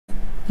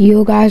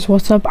Yo guys,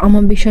 what's up? I'm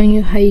gonna be showing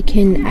you how you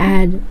can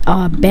add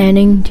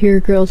banning to your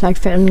Gorilla Tag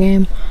fan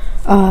game.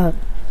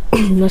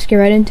 Let's get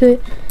right into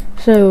it.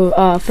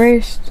 So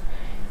first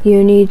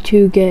you need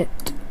to get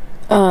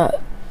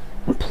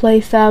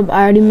PlayFab.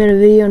 I already made a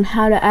video on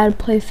how to add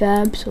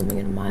PlayFab, so let me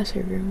get to my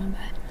server, my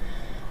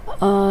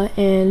bad.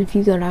 And if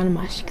you go down to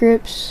my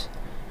scripts,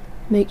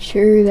 make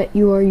sure that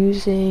you are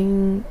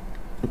using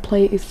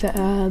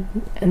PlayFab,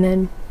 and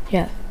then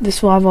yeah,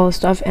 this will have all the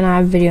stuff, and I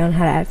have a video on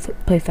how to add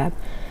PlayFab.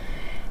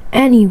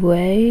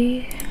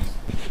 Anyway,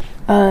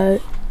 go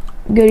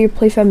to your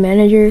PlayFab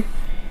manager.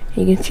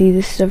 You can see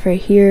this stuff right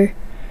here.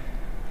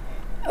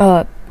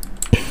 And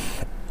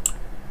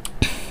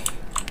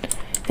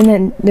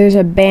then there's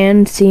a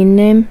banned scene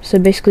name. So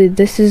basically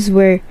this is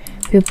where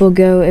people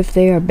go if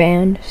they are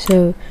banned.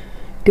 So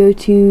go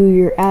to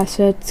your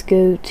assets,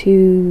 go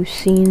to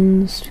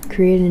scenes,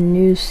 create a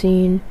new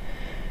scene,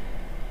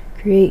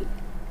 create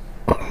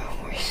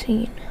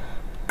scene,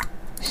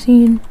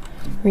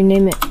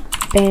 rename it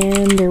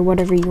band or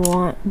whatever you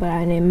want, but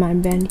I named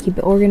mine band to keep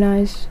it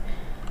organized.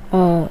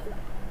 You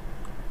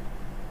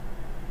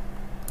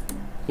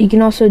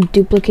can also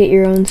duplicate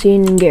your own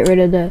scene and get rid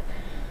of the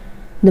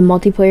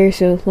multiplayer,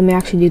 so let me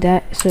actually do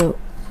that. So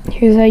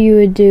here's how you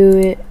would do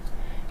it.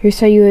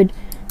 Here's how you would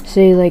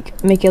say,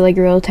 like, make it like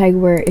Gorilla Tag,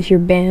 where if you're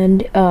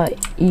banned,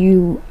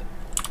 you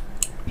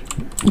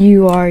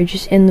are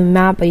just in the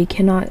map, but you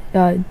cannot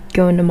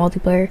go into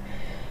multiplayer.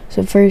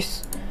 So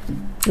first,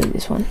 delete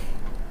this one,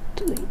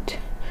 delete.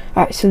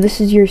 Alright, so this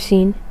is your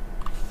scene.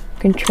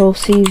 Control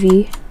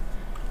CV,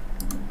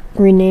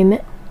 rename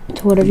it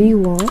to whatever you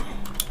want.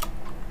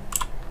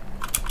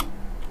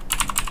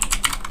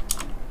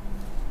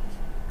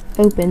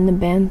 Open the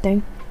band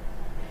thing.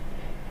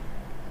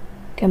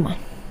 Come on.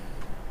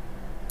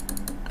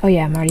 Oh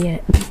yeah, I'm already in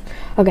it.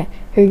 Okay,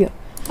 here we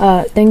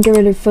go. Then get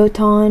rid of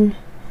Photon.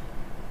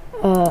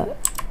 All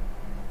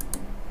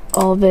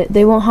of it.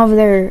 They won't have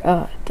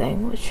their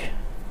thing, which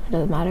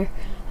doesn't matter.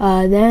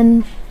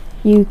 Then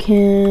you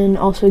can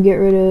also get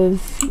rid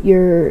of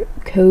your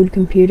code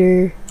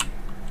computer,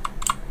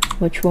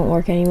 which won't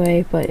work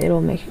anyway, but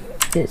it'll make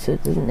it so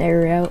it doesn't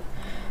error out.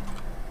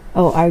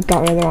 Oh, I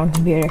got rid of the wrong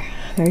computer.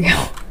 There we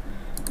go.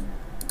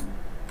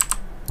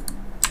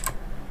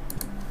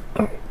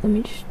 Alright, let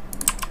me just,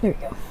 there we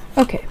go.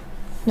 Okay,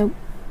 nope,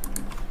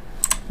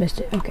 missed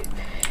it. Okay,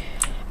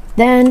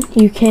 then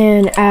you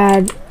can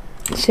add,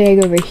 say I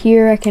go over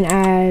here, I can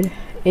add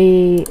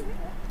a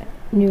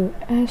new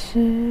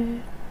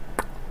asset.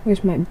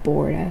 Where's my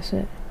board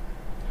asset?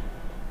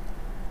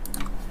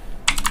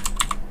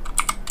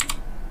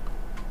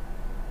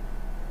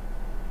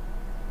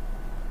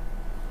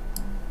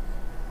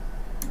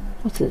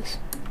 What's this?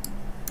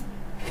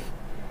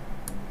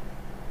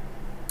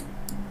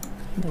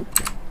 Nope.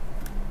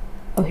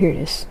 Oh, here it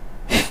is.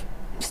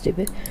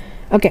 Stupid.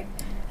 Okay,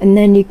 and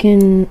then you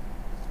can,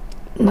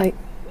 like,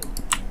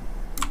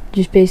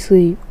 just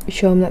basically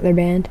show them that they're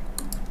banned.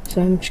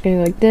 So I'm just gonna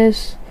go like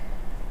this.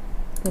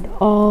 Go to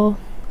all.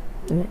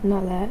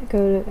 Not that.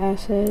 Go to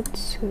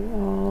assets. Go to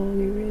all.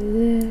 Get rid of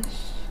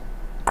this.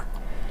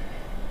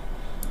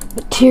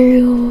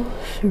 Materials.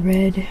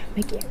 Red.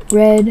 Make it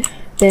red.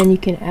 Then you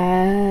can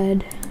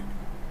add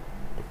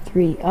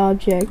 3D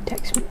object.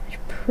 Text Mesh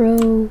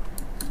Pro.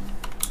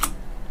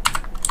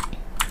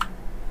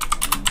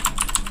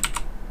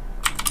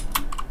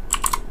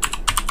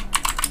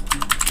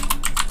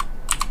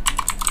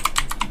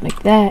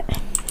 Like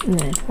that. And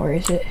then where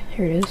is it?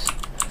 Here it is.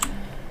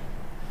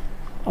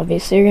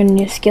 Obviously you're gonna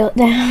need to scale it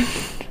down.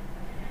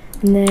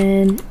 And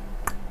then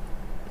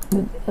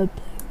move it up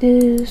like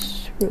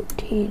this.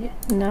 Rotate it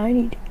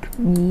 90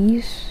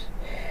 degrees.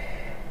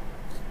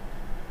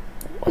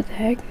 What the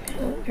heck?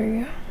 Oh, there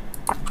you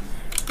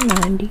go.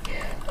 90.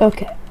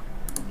 Okay.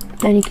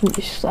 Then you can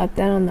just slap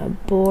that on the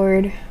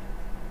board.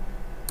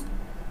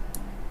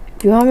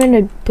 If you want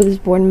me to put this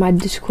board in my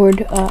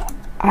Discord,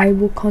 I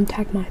will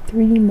contact my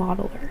 3D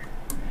modeler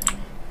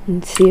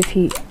and see if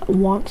he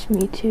wants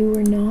me to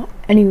or not.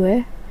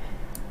 Anyway,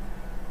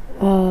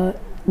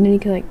 then you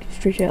can like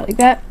stretch it out like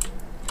that.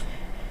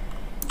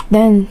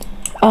 Then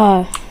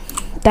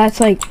that's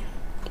like,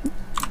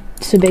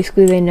 so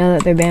basically they know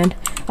that they're banned.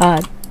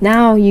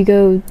 Now you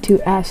go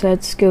to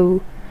assets,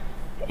 go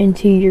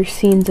into your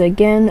scenes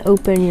again,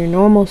 open your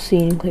normal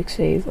scene, click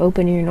save,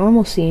 open your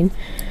normal scene,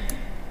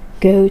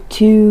 go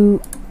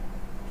to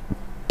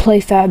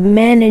PlayFab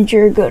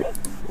manager, go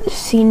to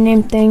scene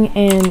name thing,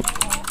 and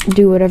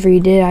do whatever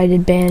you did. I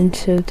did banned,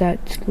 so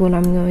that's what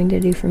I'm going to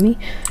do for me.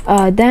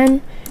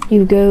 Then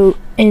you go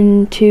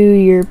into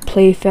your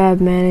PlayFab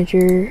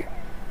manager.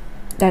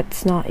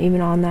 That's not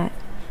even on that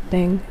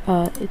thing.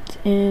 It's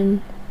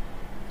in,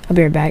 I'll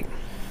be right back.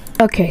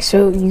 Okay,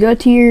 so you go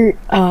to your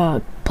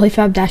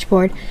PlayFab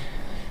dashboard,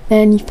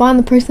 and you find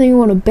the person you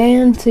want to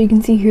ban. So you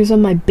can see here's all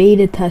my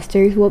beta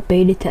testers. What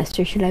beta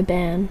tester should I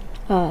ban?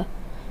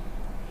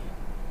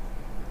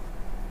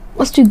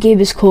 Let's do Gabe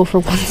is cool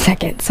for 1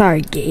 second. Sorry,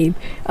 Gabe.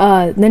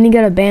 Then you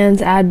go to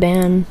bands, add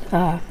ban,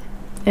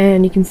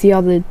 and you can see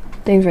all the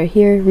things right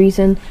here.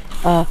 Reason,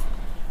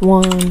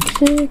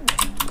 16.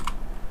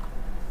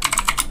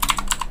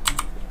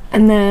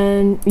 And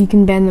then you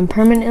can ban them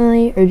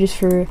permanently or just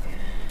for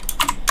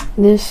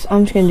this.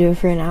 I'm just gonna do it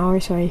for an hour,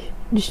 so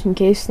just in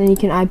case. Then you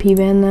can IP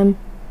ban them.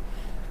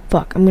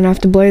 Fuck, I'm gonna have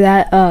to blur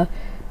that.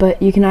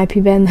 But you can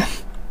IP ban them.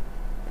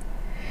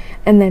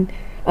 And then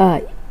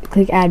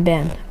click add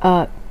ban.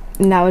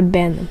 And that would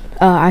ban them.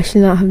 I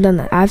should not have done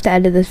that. I have to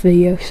edit this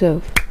video,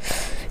 so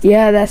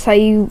yeah, that's how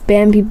you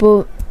ban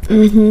people.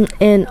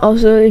 And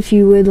also, if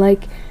you would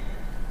like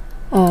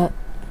to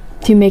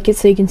make it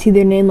so you can see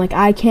their name like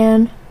I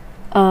can,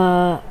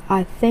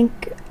 I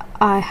think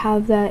I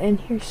have that in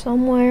here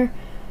somewhere.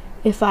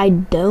 If I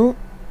don't,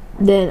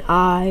 then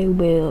I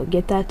will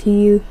get that to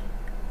you.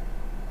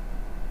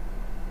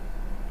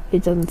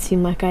 It doesn't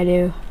seem like I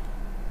do.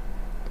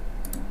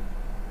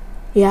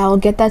 Yeah, I'll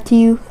get that to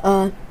you.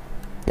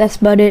 That's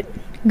about it.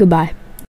 Goodbye.